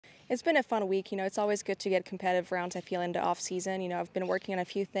It's been a fun week. It's always good to get competitive rounds, I feel, into off season. I've been working on a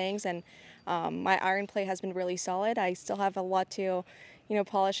few things, and my iron play has been really solid. I still have a lot to,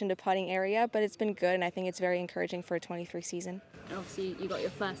 polish in the putting area, but it's been good, and I think it's very encouraging for a 23 season. And obviously, you got your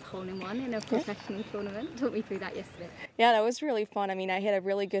first hole-in-one in a professional tournament. Talk me through that yesterday. Yeah, that was really fun. I mean, I hit a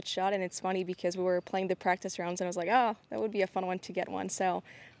really good shot, and it's funny because we were playing the practice rounds, and I was like, oh, that would be a fun one to get one. So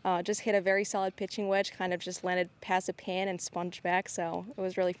just hit a very solid pitching wedge, kind of just landed past the pin and sponged back, so it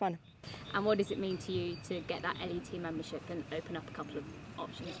was really fun. And what does it mean to you to get that LET membership and open up a couple of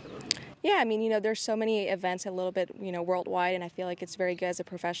options for you? Yeah, I mean, there's so many events a little bit, worldwide, and I feel like it's very good as a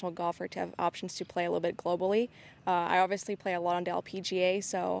professional golfer to have options to play a little bit globally. I obviously play a lot on the LPGA,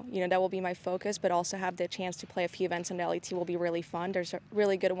 so, that will be my focus, but also have the chance to play a few events on the LET will be really fun. There's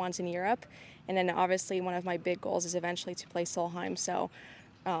really good ones in Europe, and then obviously one of my big goals is eventually to play Solheim, so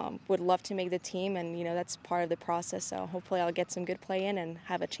would love to make the team, and, that's part of the process, so hopefully I'll get some good play in and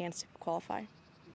have a chance to qualify.